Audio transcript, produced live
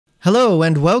Hello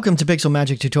and welcome to Pixel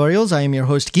Magic Tutorials. I am your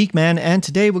host Geekman, and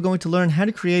today we're going to learn how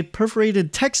to create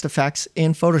perforated text effects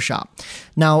in Photoshop.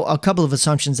 Now, a couple of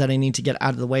assumptions that I need to get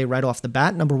out of the way right off the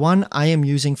bat. Number one, I am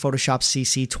using Photoshop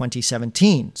CC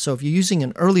 2017. So if you're using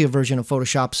an earlier version of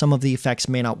Photoshop, some of the effects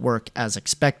may not work as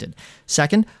expected.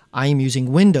 Second, I am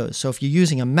using Windows. So if you're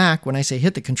using a Mac, when I say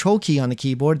hit the Control key on the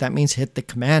keyboard, that means hit the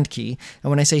Command key. And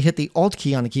when I say hit the Alt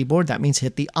key on the keyboard, that means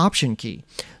hit the Option key.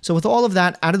 So with all of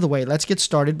that out of the way, let's get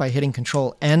started by hitting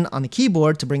Control N on the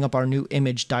keyboard to bring up our new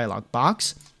image dialog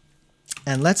box.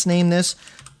 And let's name this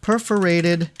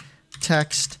Perforated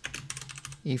Text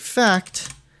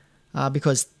Effect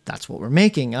because that's what we're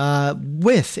making.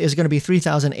 Width is going to be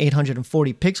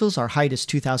 3,840 pixels. Our height is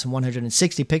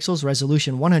 2,160 pixels.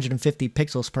 Resolution 150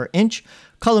 pixels per inch.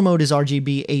 Color mode is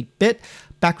RGB 8-bit.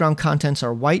 Background contents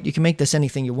are white. You can make this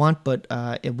anything you want, but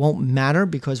it won't matter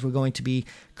because we're going to be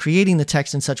creating the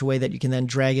text in such a way that you can then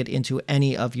drag it into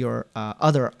any of your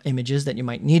other images that you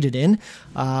might need it in.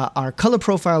 Our color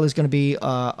profile is going to be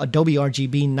Adobe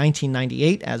RGB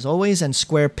 1998 as always, and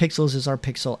square pixels is our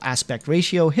pixel aspect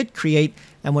ratio. Hit create,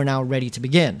 and we're now ready to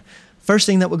begin. First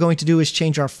thing that we're going to do is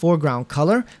change our foreground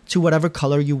color to whatever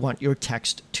color you want your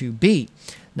text to be.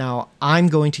 Now, I'm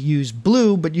going to use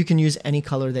blue, but you can use any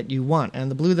color that you want. And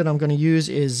the blue that I'm going to use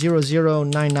is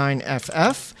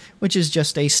 0099FF, which is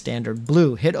just a standard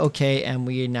blue. Hit OK, and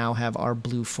we now have our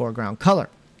blue foreground color.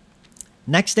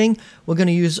 Next thing, we're going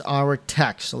to use our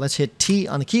text. So let's hit T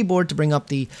on the keyboard to bring up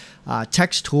the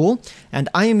text tool. And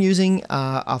I am using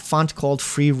a font called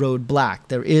Free Road Black.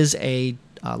 There is a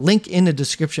link in the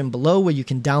description below where you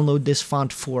can download this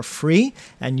font for free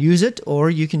and use it, or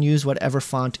you can use whatever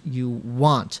font you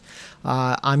want.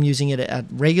 I'm using it at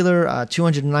regular,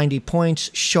 290 points,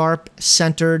 sharp,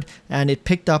 centered, and it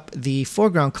picked up the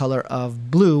foreground color of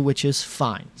blue, which is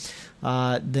fine.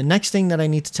 The next thing that I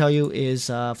need to tell you is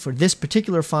for this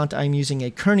particular font, I'm using a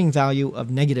kerning value of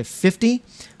 -50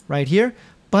 right here,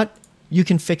 but you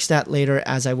can fix that later,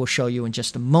 as I will show you in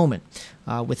just a moment,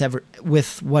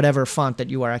 with whatever font that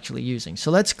you are actually using. So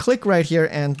let's click right here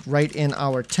and write in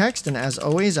our text. And as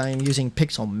always, I am using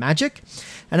Pixel Magic.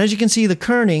 And as you can see, the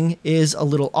kerning is a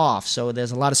little off. So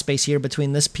there's a lot of space here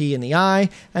between this P and the I,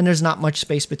 and there's not much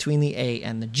space between the A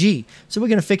and the G. So we're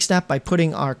going to fix that by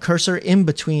putting our cursor in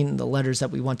between the letters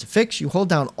that we want to fix. You hold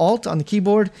down Alt on the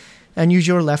keyboard and use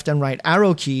your left and right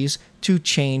arrow keys to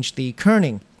change the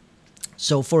kerning.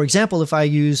 So for example, if I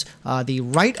use the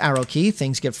right arrow key,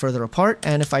 things get further apart,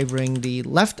 and if I bring the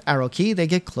left arrow key, they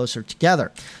get closer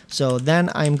together. So then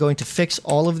I'm going to fix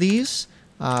all of these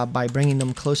by bringing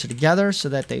them closer together so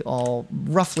that they all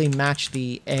roughly match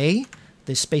the A,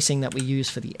 the spacing that we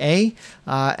use for the A,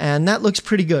 and that looks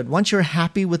pretty good. Once you're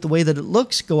happy with the way that it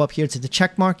looks, go up here to the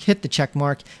check mark, hit the check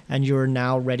mark, and you're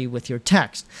now ready with your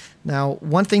text. Now,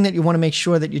 one thing that you want to make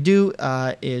sure that you do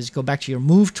is go back to your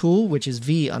Move tool, which is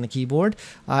V on the keyboard,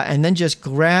 and then just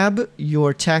grab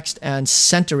your text and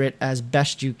center it as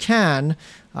best you can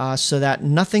so that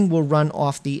nothing will run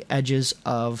off the edges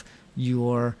of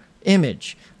your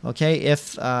image. Okay,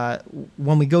 if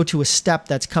when we go to a step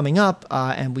that's coming up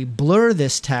and we blur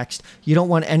this text, you don't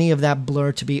want any of that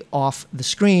blur to be off the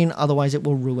screen, otherwise it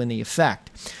will ruin the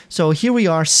effect. So here we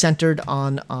are centered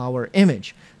on our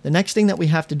image. The next thing that we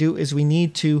have to do is we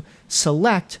need to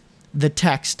select the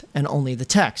text and only the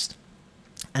text.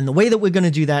 And the way that we're going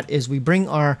to do that is we bring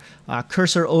our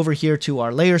cursor over here to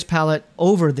our layers palette,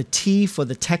 over the T for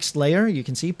the text layer. You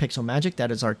can see Pixel Magic, that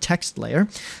is our text layer.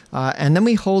 And then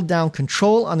we hold down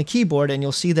Control on the keyboard, and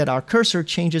you'll see that our cursor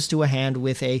changes to a hand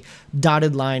with a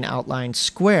dotted line outline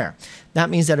square.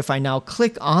 That means that if I now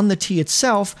click on the T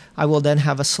itself, I will then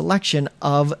have a selection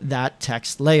of that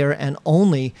text layer and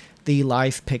only the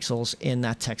live pixels in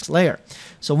that text layer.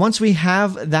 So once we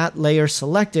have that layer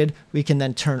selected, we can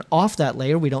then turn off that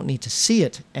layer. We don't need to see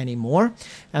it anymore.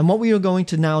 And what we are going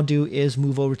to now do is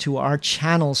move over to our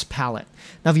channels palette.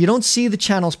 Now, if you don't see the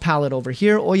channels palette over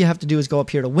here, all you have to do is go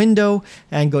up here to Window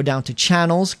and go down to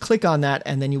Channels, click on that,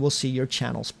 and then you will see your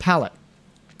channels palette.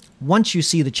 Once you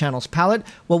see the channels palette,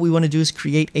 what we want to do is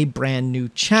create a brand new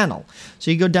channel. So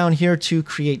you go down here to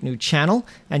create new channel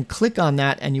and click on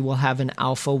that, and you will have an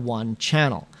alpha 1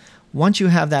 channel. Once you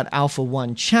have that alpha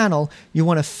 1 channel, you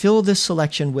want to fill this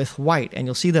selection with white, and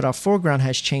you'll see that our foreground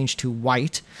has changed to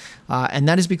white, and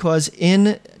that is because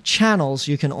in channels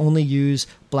you can only use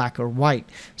black or white.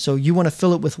 So you want to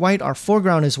fill it with white. Our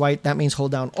foreground is white. That means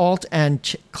hold down Alt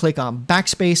and click on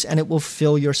backspace, and it will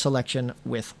fill your selection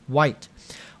with white.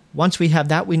 Once we have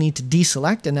that, we need to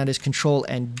deselect, and that is Control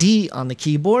and D on the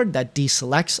keyboard. That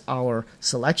deselects our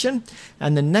selection.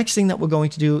 And the next thing that we're going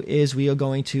to do is we are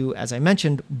going to, as I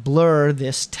mentioned, blur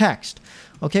this text.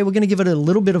 Okay, we're going to give it a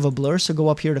little bit of a blur, so go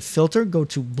up here to Filter, go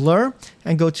to Blur,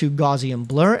 and go to Gaussian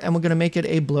Blur, and we're going to make it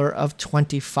a blur of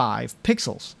 25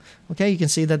 pixels. Okay, you can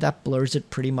see that that blurs it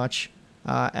pretty much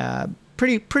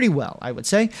pretty well, I would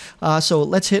say. So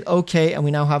let's hit OK, and we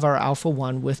now have our Alpha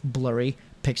 1 with blurry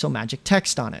Pixel Magic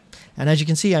text on it. And as you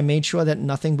can see, I made sure that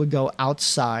nothing would go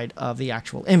outside of the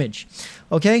actual image.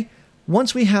 Okay,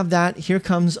 once we have that, here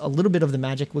comes a little bit of the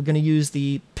magic. We're going to use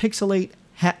the Pixelate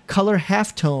Color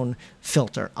Halftone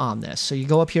filter on this. So you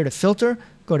go up here to Filter,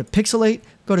 go to Pixelate,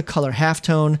 go to Color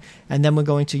Halftone, and then we're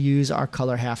going to use our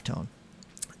Color Halftone.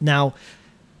 Now,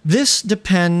 this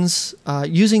depends,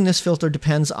 using this filter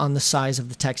depends on the size of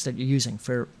the text that you're using.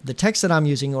 For the text that I'm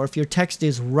using, or if your text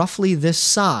is roughly this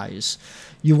size,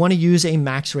 you want to use a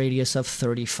max radius of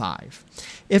 35.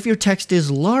 If your text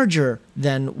is larger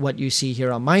than what you see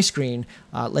here on my screen,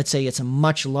 let's say it's a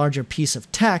much larger piece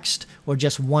of text or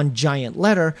just one giant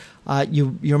letter,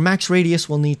 your max radius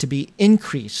will need to be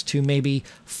increased to maybe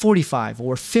 45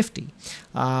 or 50.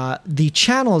 The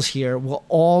channels here will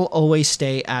all always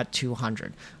stay at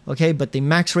 200. Okay, but the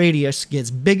max radius gets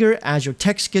bigger as your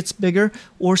text gets bigger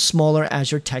or smaller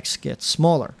as your text gets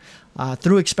smaller.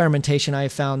 Through experimentation, I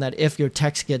have found that if your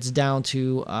text gets down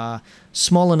to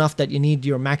small enough that you need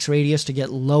your max radius to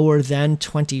get lower than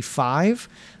 25,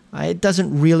 it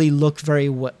doesn't really look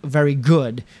very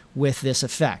good with this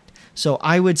effect. So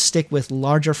I would stick with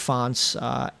larger fonts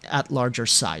at larger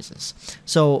sizes.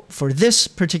 So for this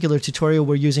particular tutorial,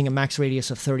 we're using a max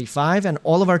radius of 35, and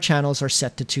all of our channels are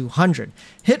set to 200.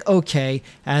 Hit OK,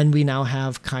 and we now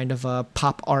have kind of a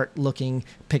pop art looking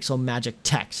Pixel Magic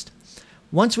text.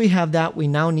 Once we have that, we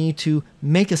now need to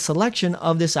make a selection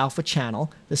of this alpha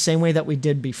channel the same way that we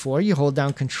did before. You hold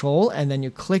down Control and then you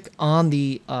click on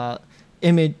the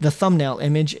image, the thumbnail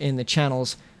image in the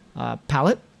channels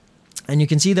palette, and you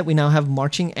can see that we now have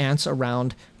marching ants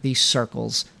around the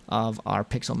circles of our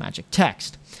Pixel Magic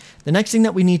text. The next thing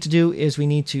that we need to do is we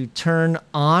need to turn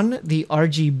on the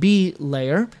RGB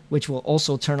layer, which will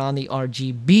also turn on the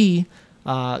RGB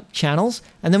channels,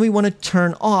 and then we want to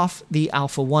turn off the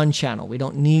Alpha 1 channel. We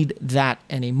don't need that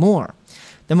anymore.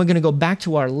 Then we're going to go back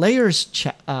to our layers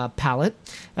palette,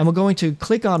 and we're going to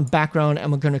click on background,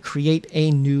 and we're going to create a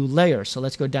new layer. So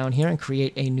let's go down here and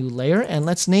create a new layer, and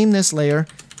let's name this layer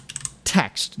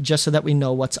text, just so that we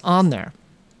know what's on there.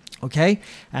 Okay,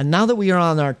 and now that we are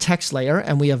on our text layer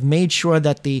and we have made sure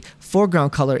that the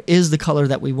foreground color is the color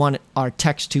that we want our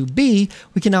text to be,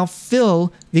 we can now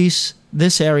fill this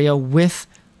area with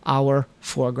our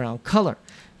foreground color.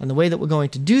 And the way that we're going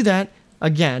to do that,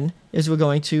 again, is we're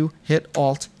going to hit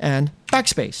Alt and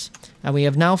Backspace. And we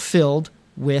have now filled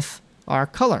with our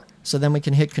color. So then we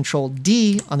can hit Control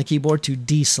D on the keyboard to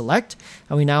deselect,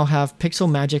 and we now have Pixel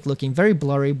Magic looking very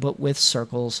blurry but with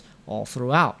circles all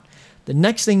throughout. The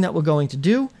next thing that we're going to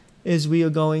do is we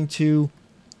are going to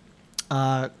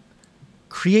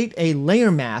create a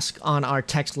layer mask on our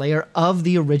text layer of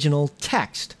the original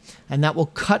text, and that will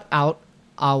cut out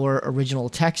our original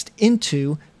text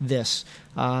into this.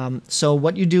 So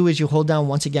what you do is you hold down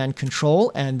once again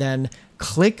Control and then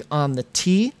click on the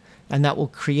T, and that will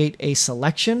create a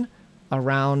selection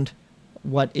around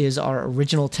what is our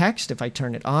original text. If I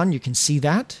turn it on, you can see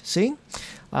that, see?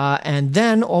 And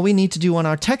then all we need to do on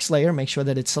our text layer, make sure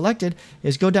that it's selected,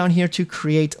 is go down here to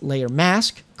Create Layer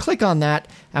Mask, click on that,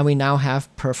 and we now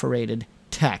have perforated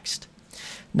text.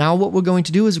 Now what we're going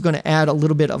to do is we're going to add a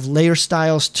little bit of layer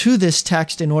styles to this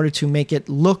text in order to make it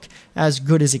look as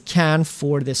good as it can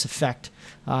for this effect.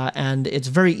 And it's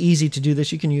very easy to do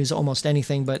this. You can use almost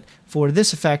anything, but for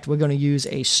this effect, we're going to use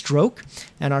a stroke,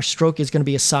 and our stroke is going to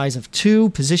be a size of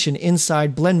 2, position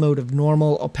inside, blend mode of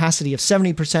normal, opacity of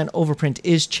 70%, overprint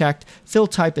is checked, fill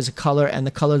type is a color, and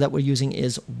the color that we're using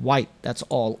is white. That's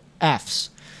all Fs.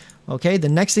 Okay, the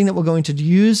next thing that we're going to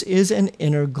use is an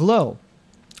inner glow.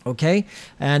 Okay,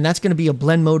 and that's going to be a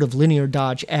blend mode of linear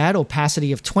dodge add,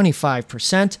 opacity of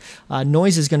 25%,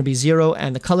 noise is going to be 0,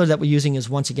 and the color that we're using is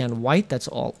once again white. That's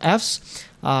all Fs.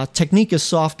 Technique is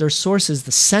softer, source is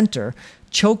the center,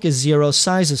 choke is 0,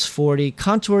 size is 40,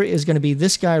 contour is going to be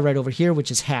this guy right over here,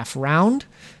 which is half round.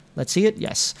 Let's see it.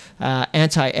 Yes.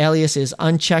 Anti-alias is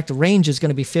unchecked. Range is going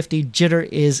to be 50. Jitter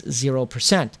is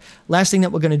 0%. Last thing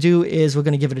that we're going to do is we're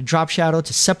going to give it a drop shadow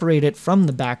to separate it from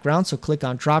the background. So click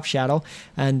on drop shadow.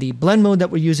 And the blend mode that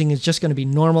we're using is just going to be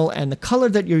normal. And the color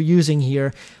that you're using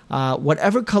here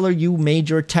whatever color you made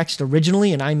your text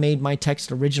originally, and I made my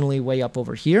text originally way up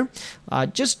over here,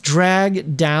 just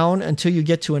drag down until you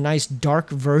get to a nice dark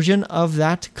version of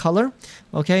that color.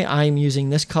 Okay, I'm using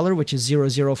this color, which is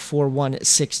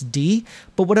 00416D,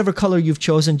 but whatever color you've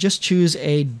chosen, just choose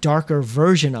a darker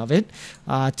version of it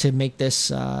to make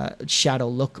this shadow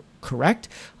look correct,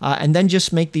 and then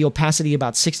just make the opacity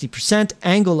about 60%,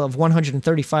 angle of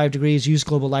 135 degrees, use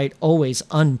global light always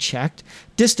unchecked,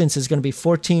 distance is going to be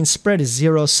 14, spread is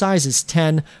 0, size is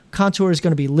 10, contour is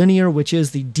going to be linear, which is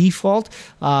the default,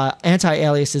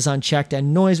 anti-alias is unchecked,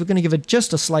 and noise, we're going to give it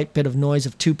just a slight bit of noise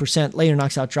of 2%, layer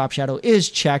knocks out drop shadow is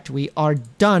checked. We are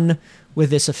done with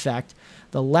this effect.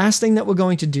 The last thing that we're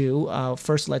going to do,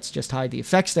 first let's just hide the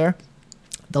effects there.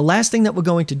 The last thing that we're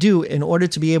going to do in order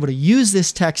to be able to use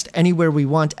this text anywhere we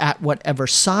want at whatever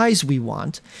size we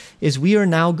want is we are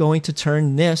now going to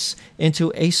turn this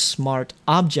into a smart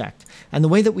object. And the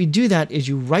way that we do that is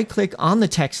you right-click on the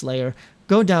text layer,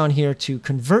 go down here to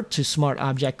convert to smart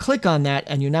object, click on that,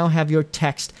 and you now have your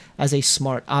text as a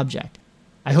smart object.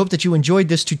 I hope that you enjoyed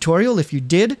this tutorial. If you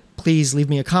did, please leave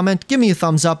me a comment, give me a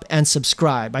thumbs up, and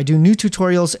subscribe. I do new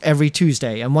tutorials every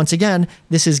Tuesday. And once again,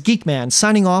 this is Geekman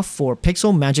signing off for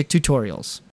Pixel Magic Tutorials.